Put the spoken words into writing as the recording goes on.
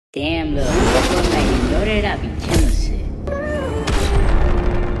Damn, look, look like you loaded up in Tennessee.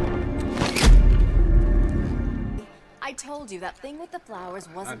 I told you that thing with the flowers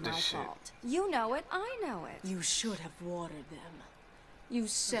wasn't my fault. You know it, I know it. You should have watered them. You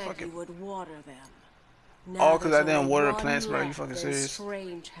said you would water them. All because I didn't water the plants, bro. You fucking serious?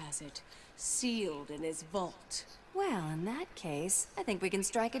 Strange has it, sealed in his vault. Well, in that case, I think we can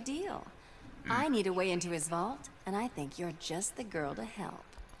strike a deal. I need a way into his vault, and I think you're just the girl to help.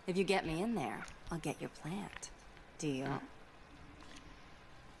 If you get me in there, I'll get your plant. Deal?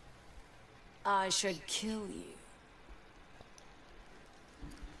 I should kill you.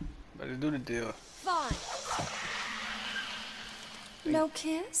 Better do the deal. Fine. No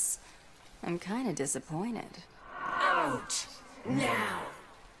kiss? I'm kind of disappointed. Out now.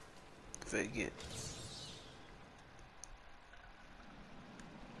 Fake it.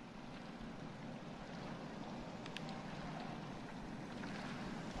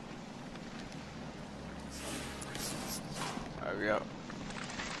 Hurry up.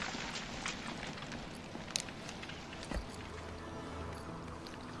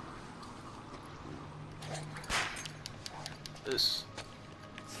 This.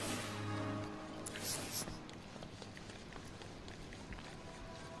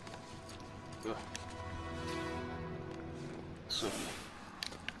 So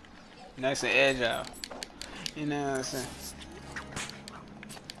nice and agile. You know what I'm saying?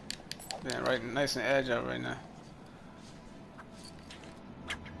 Yeah, right, nice and agile right now.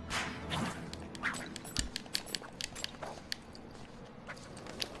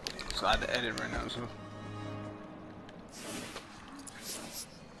 So I had to edit right now, so.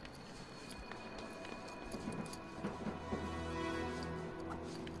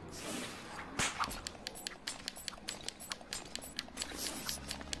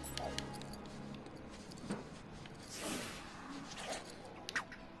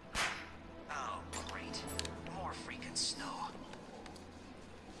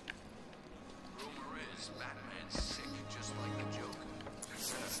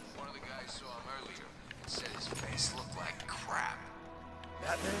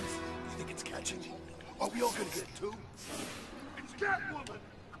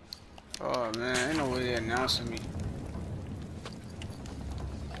 Oh man, ain't no way they're announcing me.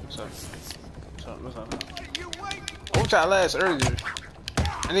 What's up? What's up? What's up? I wish I last earlier.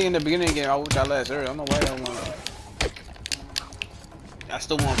 I think in the beginning of the game, I wish I last earlier. I don't know why I don't want to. I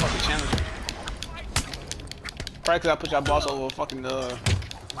still want to fucking challenge me. Probably because I put y'all boss over fucking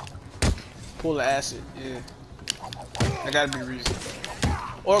pull the acid. Yeah. That gotta be the reason.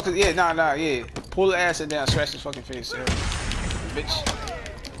 Or cause yeah. Pull the acid down, scratch his fucking face. Yeah. Bitch.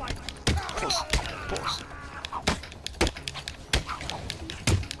 Pause.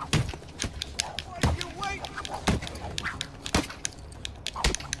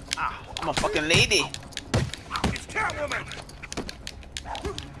 Ah, I'm a fucking lady. It's Catwoman.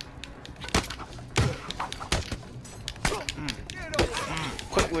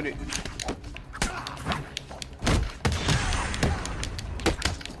 Quick with it.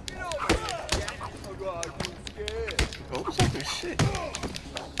 Oh, fucking shit.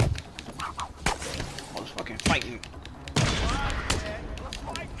 Fucking fighting.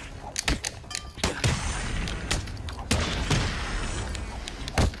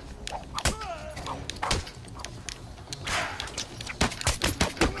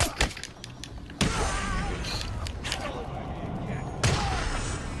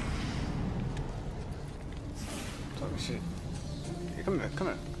 Talking shit. Hey, come here.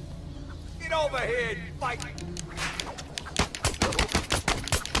 Get over here and fight.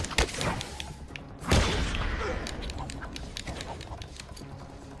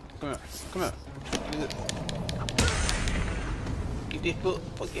 Come here. Get this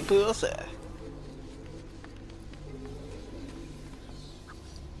fucking pussy.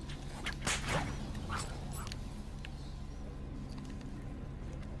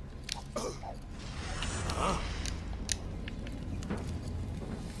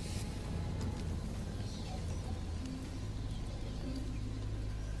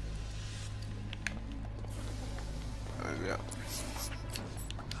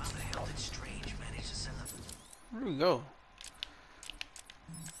 Where we go?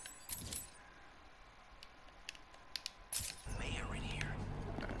 Mayor in here.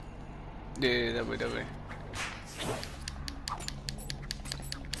 Yeah, that way.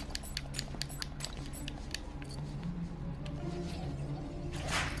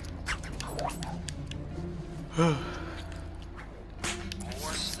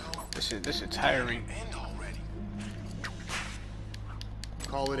 This is tiring.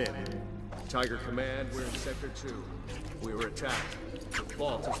 Call it in. Tiger Command, we're in Sector 2. We were attacked. The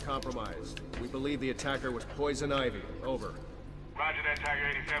vault is compromised. We believe the attacker was Poison Ivy. Over. Roger that, Tiger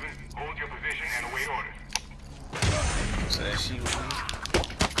 87. Hold your position and await orders. So that she was.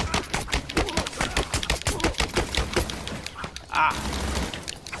 Ah.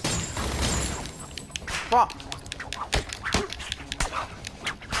 Fuck.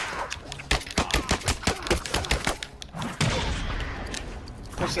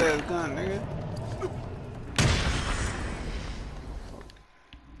 What's that gun, nigga?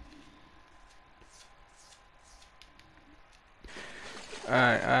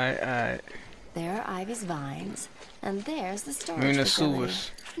 Alright. There are Ivy's vines, and there's the storage I'm in the facility.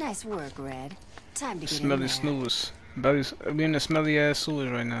 sewers. Nice work, Red. Time to get in Smelly there. sewers. I'm in the smelly ass sewers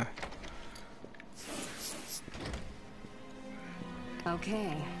right now.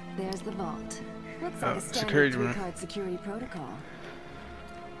 Okay, there's the vault. Looks like a standard security room. three-card security protocol.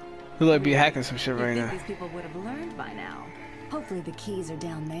 He like be hacking some shit You'd right think now. these people would have learned by now. Hopefully the keys are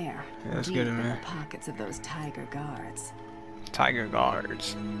down there. Yeah, let's deep get 'em, in man. the pockets of those tiger guards. Tiger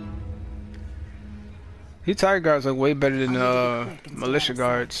guards. These tiger guards are way better than militia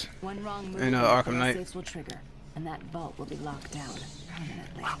guards. One wrong move in, and Arkham the Knight. safes will trigger, and that vault will be locked down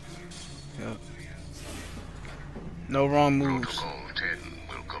permanently. Yep. No wrong moves. Protocol 10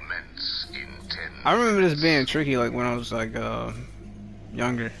 will commence in 10. I remember this being tricky like when I was like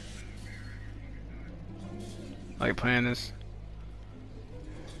younger. Like playing this.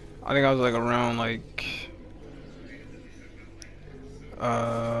 I think I was like around like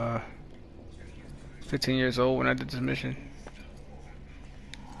 15 years old when I did this mission.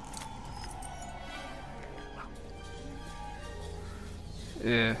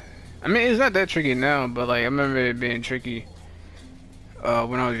 Yeah. I mean, it's not that tricky now, but like I remember it being tricky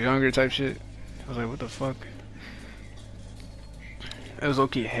when I was younger type shit. I was like, what the fuck? It was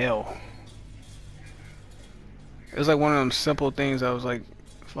okay hell. It was like one of them simple things that was like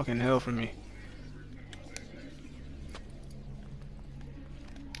fucking hell for me.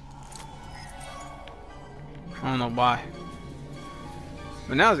 I don't know why.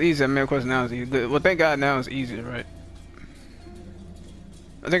 But now it's easy. I mean, of course now it's easy. Well, thank God now it's easier, right?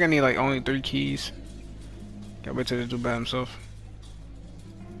 I think I need like only 3 keys. Gotta wait till they do by himself.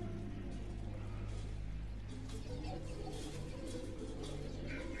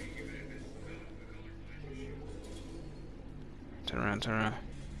 Turn around.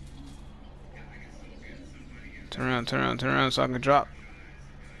 Turn around so I can drop.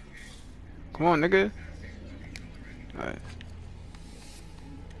 Come on, nigga. Alright.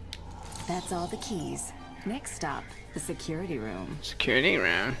 That's all the keys. Next stop, the security room. Security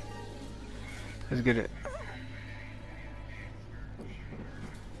room. Let's get it.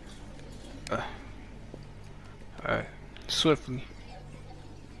 Alright. Swiftly.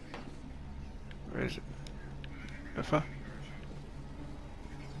 Where is it? If I?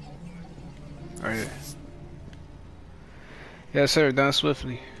 Right here. Yes, sir. Done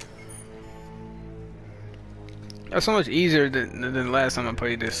swiftly. That's so much easier than the last time I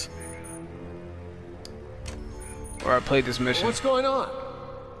played this. Or I played this mission. What's going on?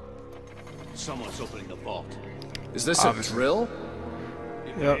 Someone's opening the vault. Is this Obviously. a drill?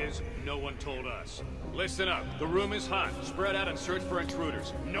 If Yep. it is, no one told us. Listen up. The room is hot. Spread out and search for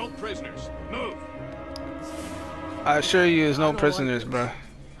intruders. No prisoners. Move. I assure you, there's no prisoners, bruh.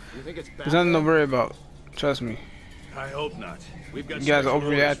 You think it's bad? There's nothing to worry about. Trust me. I hope not. We've got You guys are special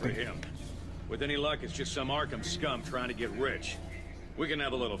orders for overreacting. him. With any luck, it's just some Arkham scum trying to get rich. We can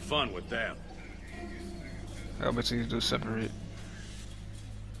have a little fun with them. I bet you do separate.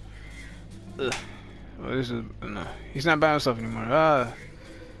 Ugh. Well, this is no. He's not by himself anymore.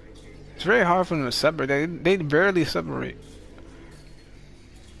 It's very hard for them to separate. They barely separate.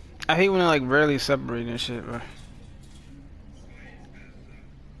 I hate when they like barely separate and shit, bro.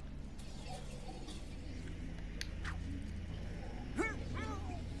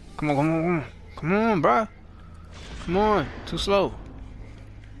 Come on, bro. Come on, too slow.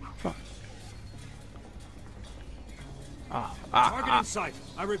 Fuck. Target in sight.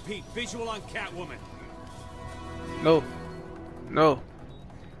 I repeat, visual on Catwoman. No.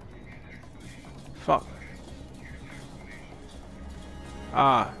 Fuck.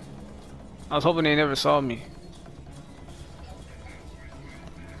 I was hoping they never saw me.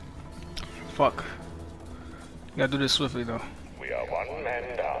 Fuck. Gotta do this swiftly though. We are one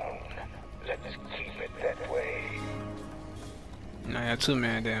man down. Let's keep it that way. No, I got 2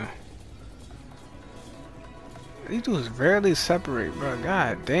 man down. These dudes rarely separate, bro.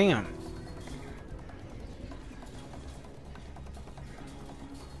 God damn.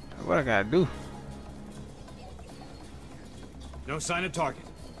 What I gotta do? No sign of target.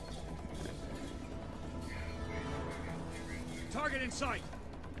 Target in sight.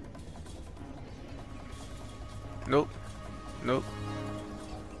 Nope. Nope.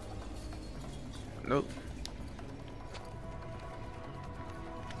 Nope.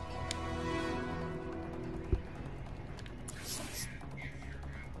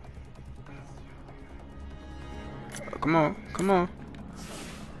 Oh, come on, come on.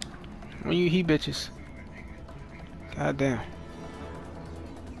 When you he bitches. God damn.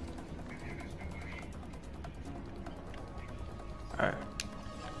 Alright.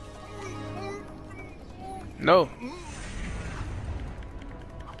 No.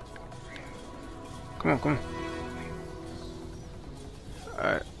 Come on, come on.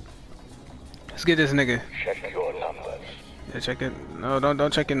 Alright. Let's get this nigga. Check your numbers. Yeah, check it. No,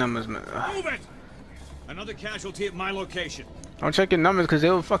 don't check your numbers, man. Move it! Another casualty at my location. Don't check your numbers, cause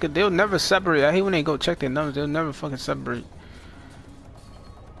they'll never separate. I hate when they go check their numbers. They'll never fucking separate.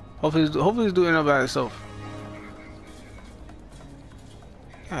 Hopefully it's doing it by itself.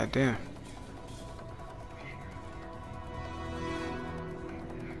 God damn.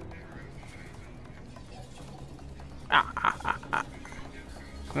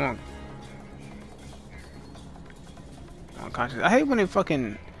 Come on. Unconscious. I hate when they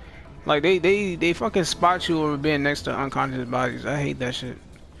fucking like they fucking spot you over being next to unconscious bodies. I hate that shit.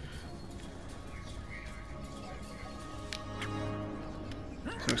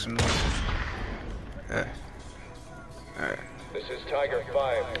 Let's make some noise. Yeah. Alright. This is Tiger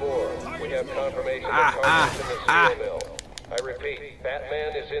 5-4. We have confirmation that target's in the steel mill. I repeat,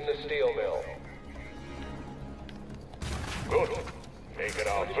 Batman is in the steel mill. Good. Make it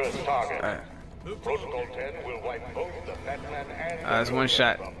our first target. Alright. Protocol 10 will wipe both the Batman and That's one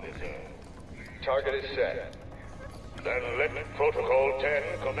shot. from this earth. Target is set. Then let Protocol 10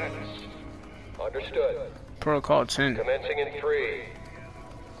 commence. Understood. Protocol 10. Commencing in 3,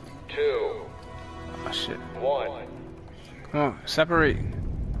 2, Oh shit. 1. Come on, separate.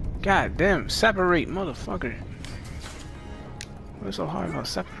 God damn, separate, motherfucker. What's so hard about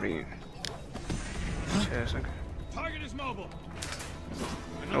separating? Yes, okay. Target is mobile.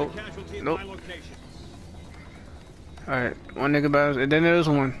 Another Nope. casualty at Nope. my location. Alright, one nigga battles, and then there's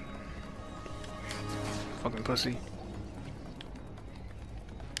one. Fucking pussy.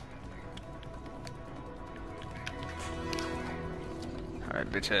 Alright,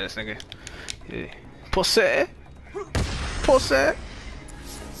 bitch ass nigga. Yeah. Pussy! Pussy!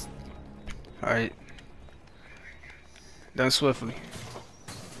 Alright. Done swiftly.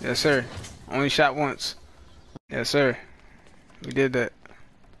 Yes, sir. Only shot once. Yes, sir. We did that.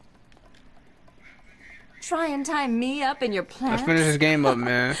 Try and tie me up in your plans? Let's finish this game up,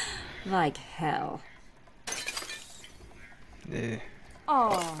 man. Like hell. Yeah.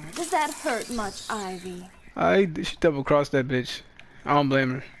 Oh, does that hurt much, Ivy? She double crossed that bitch. I don't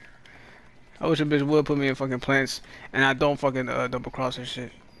blame her. I wish a bitch would put me in fucking plants and I don't fucking double cross her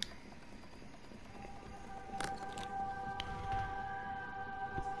shit.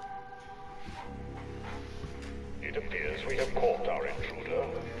 It appears we have caught our intruder.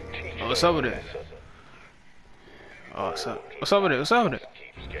 Oh, what's up with it? Oh, what's up? What's up with it? What's up with it?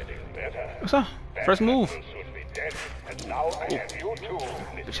 Keeps getting better. What's up? First move. Will soon be dead, and now I have you too,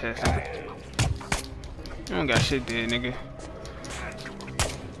 Bitch Mr. ass nigga. You don't got shit there, nigga.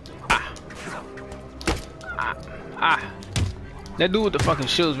 Ah. That dude with the fucking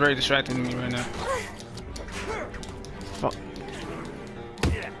shield's very distracting to me right now. Fuck.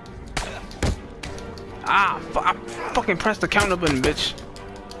 I fucking pressed the counter button, bitch.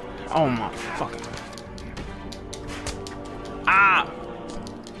 Oh my fucking.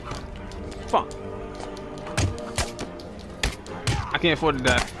 Fuck. I can't afford to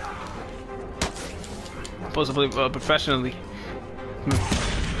die. I'm supposed to play professionally.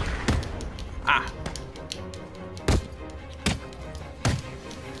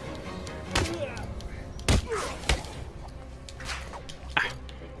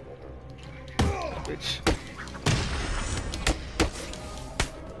 Bitch.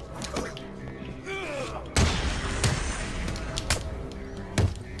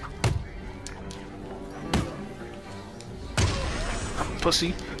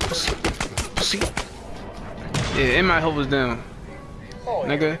 Pussy. Yeah, and my health was down.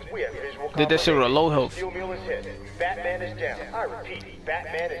 Nigga. Did that shit with a low health. Batman is down. I repeat,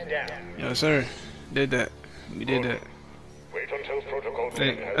 Batman is down. Yes, sir. Did that. We did that. Wait until Protocol 10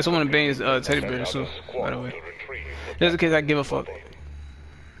 Hey, has that's one of Bane's teddy bears, so, by the way. Just in case I give a fuck.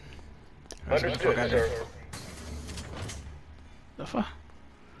 Understood, sir. The fuck?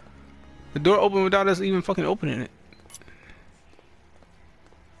 The door opened without us even fucking opening it.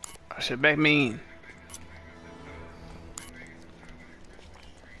 Oh shit, back mean.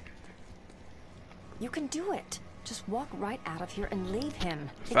 You can do it. Just walk right out of here and leave him.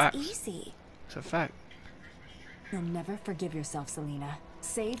 Facts. It's easy. It's a fact. You'll never forgive yourself, Selina.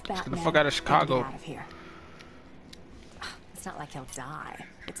 Save Batman. Get the fuck out of Chicago. And get out of here. It's not like he'll die.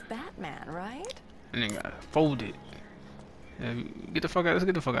 It's Batman, right? And then got folded. Yeah, get the fuck out. Let's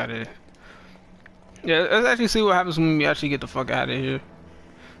get the fuck out of here. Yeah, let's actually see what happens when we actually get the fuck out of here.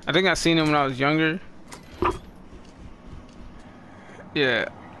 I think I seen him when I was younger. Yeah.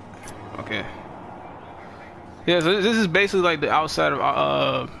 Okay. Yeah, so this is basically like the outside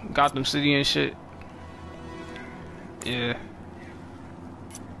of Gotham City and shit. Yeah.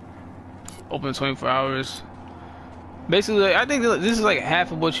 Open 24 hours. Basically, I think this is like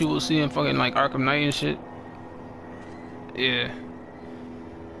half of what you will see in fucking like Arkham Knight and shit. Yeah.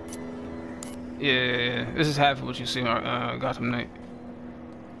 Yeah. This is half of what you see in Gotham Knight.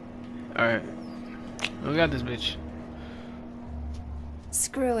 Alright. We got this bitch.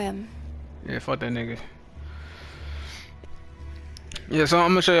 Screw him. Yeah, fuck that nigga. Yeah, so I'm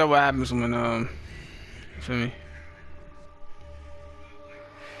gonna show y'all what happens when, you feel me?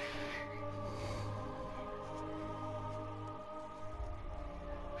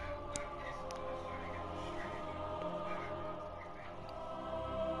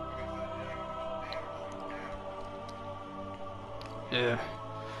 Yeah.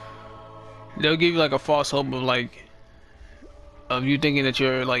 They'll give you like a false hope of like of you thinking that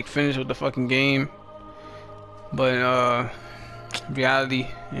you're like finished with the fucking game, but reality,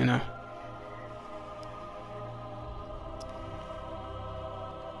 you know.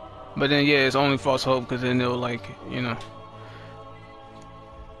 But then yeah, it's only false hope because then they'll like, you know,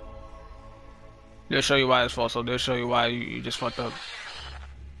 they'll show you why it's false hope. They'll show you why you just fucked up.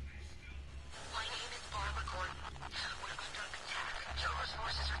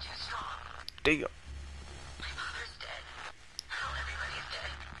 There you go.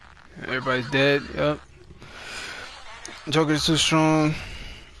 Everybody's dead. Yep. Joker's too strong.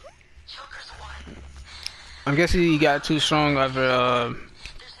 I'm guessing he got too strong after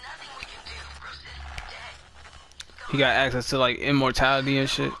he got access to like immortality and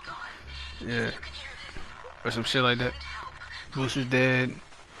shit. Yeah. Or some shit like that. Booster's dead.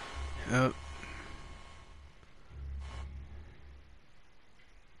 Yep.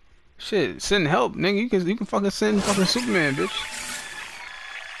 Shit, send help, nigga. You can fucking send fucking Superman, bitch.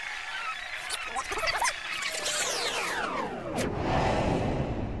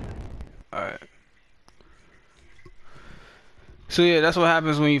 Alright. So yeah, that's what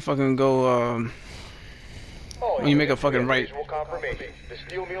happens when you fucking go when you make a fucking right. Confirmation. The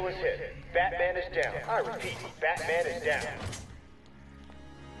steel mill is hit. Batman is down. I repeat, Batman is down.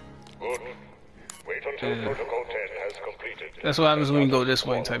 Good. Wait until Protocol 10 has completed. That's what happens when you go this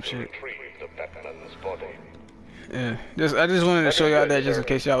way type shit. Retrieve the Batman's body. Yeah. I just wanted to show y'all that just in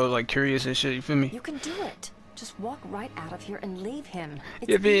case y'all was like curious and shit, you feel me? You can do it. Just walk right out of here and leave him. It's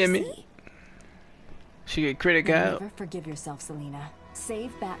You feel easy. me? She get critical You'll out. never forgive yourself, Selina.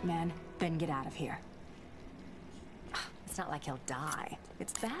 Save Batman, then get out of here. It's not like he'll die.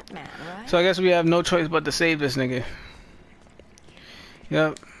 It's Batman, right? So I guess we have no choice but to save this nigga.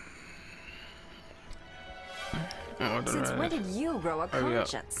 Yep. Since when did you grow a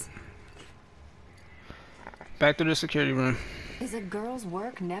conscience? Back to the security room. Is a girl's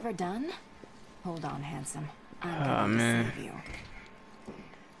work never done? Hold on, handsome. I'm Oh, going man. to save you.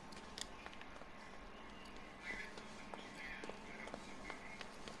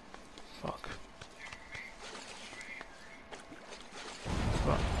 Fuck.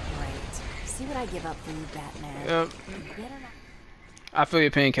 Great. See what I give up for you, Batman. Yep. Better not. I feel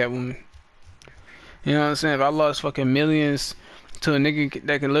your pain, Catwoman. You know what I'm saying? If I lost fucking millions to a nigga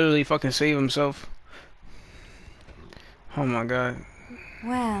that can literally fucking save himself. Oh my god.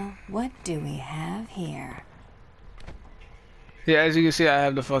 Well, what do we have here? Yeah, as you can see, I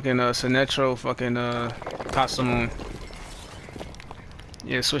have the fucking Sinestro fucking costume on.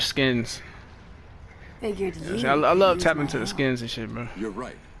 Yeah, switch skins. Figured you. I love could tapping use to my the help. skins and shit, bro. You're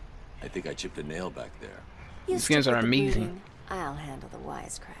right. I think I chipped a nail back there. You The skins stick are with the amazing. brooding, I'll handle the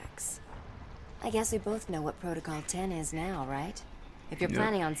wisecracks. I guess we both know what Protocol 10 is now, right? If you're Yep.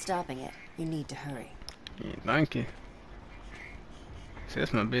 planning on stopping it, you need to hurry. Yeah, thank you. See,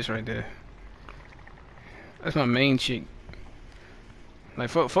 that's my bitch right there. That's my main chick. Like,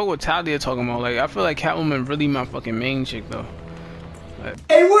 fuck what Talia talking about. Like, I feel like Catwoman really my fucking main chick, though. Like,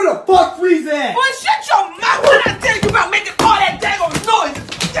 Hey, where the fuck Freeze at? Boy, shut your mouth when I tell you about making all that daggone noise!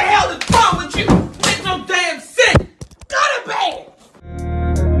 What the hell is wrong with you?